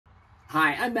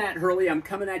Hi, I'm Matt Hurley. I'm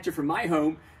coming at you from my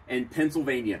home in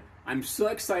Pennsylvania. I'm so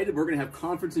excited. We're going to have a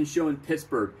conference and show in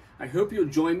Pittsburgh. I hope you'll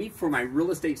join me for my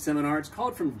real estate seminar. It's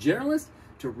called From Generalist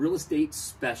to Real Estate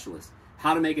Specialist,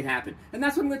 how to make it happen. And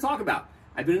that's what I'm going to talk about.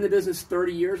 I've been in the business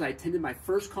 30 years. I attended my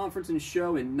first conference and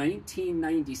show in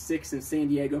 1996 in San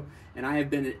Diego, and I have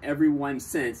been at every one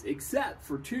since, except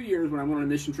for 2 years when I went on a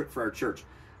mission trip for our church.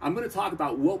 I'm going to talk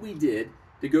about what we did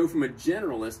to go from a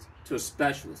generalist to a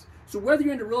specialist. So whether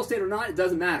you're into real estate or not, it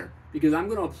doesn't matter, because I'm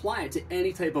going to apply it to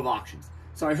any type of auctions.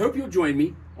 So I hope you'll join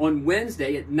me on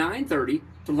Wednesday at 9:30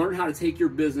 to learn how to take your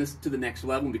business to the next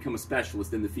level and become a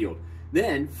specialist in the field.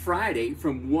 Then Friday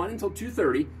from 1 until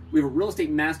 2:30, we have a real estate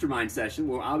mastermind session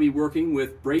where I'll be working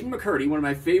with Braden McCurdy, one of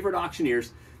my favorite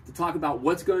auctioneers, to talk about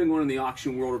what's going on in the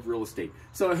auction world of real estate.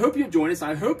 So I hope you'll join us.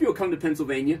 I hope you'll come to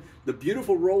Pennsylvania. The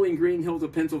beautiful rolling green hills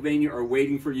of Pennsylvania are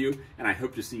waiting for you, and I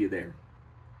hope to see you there.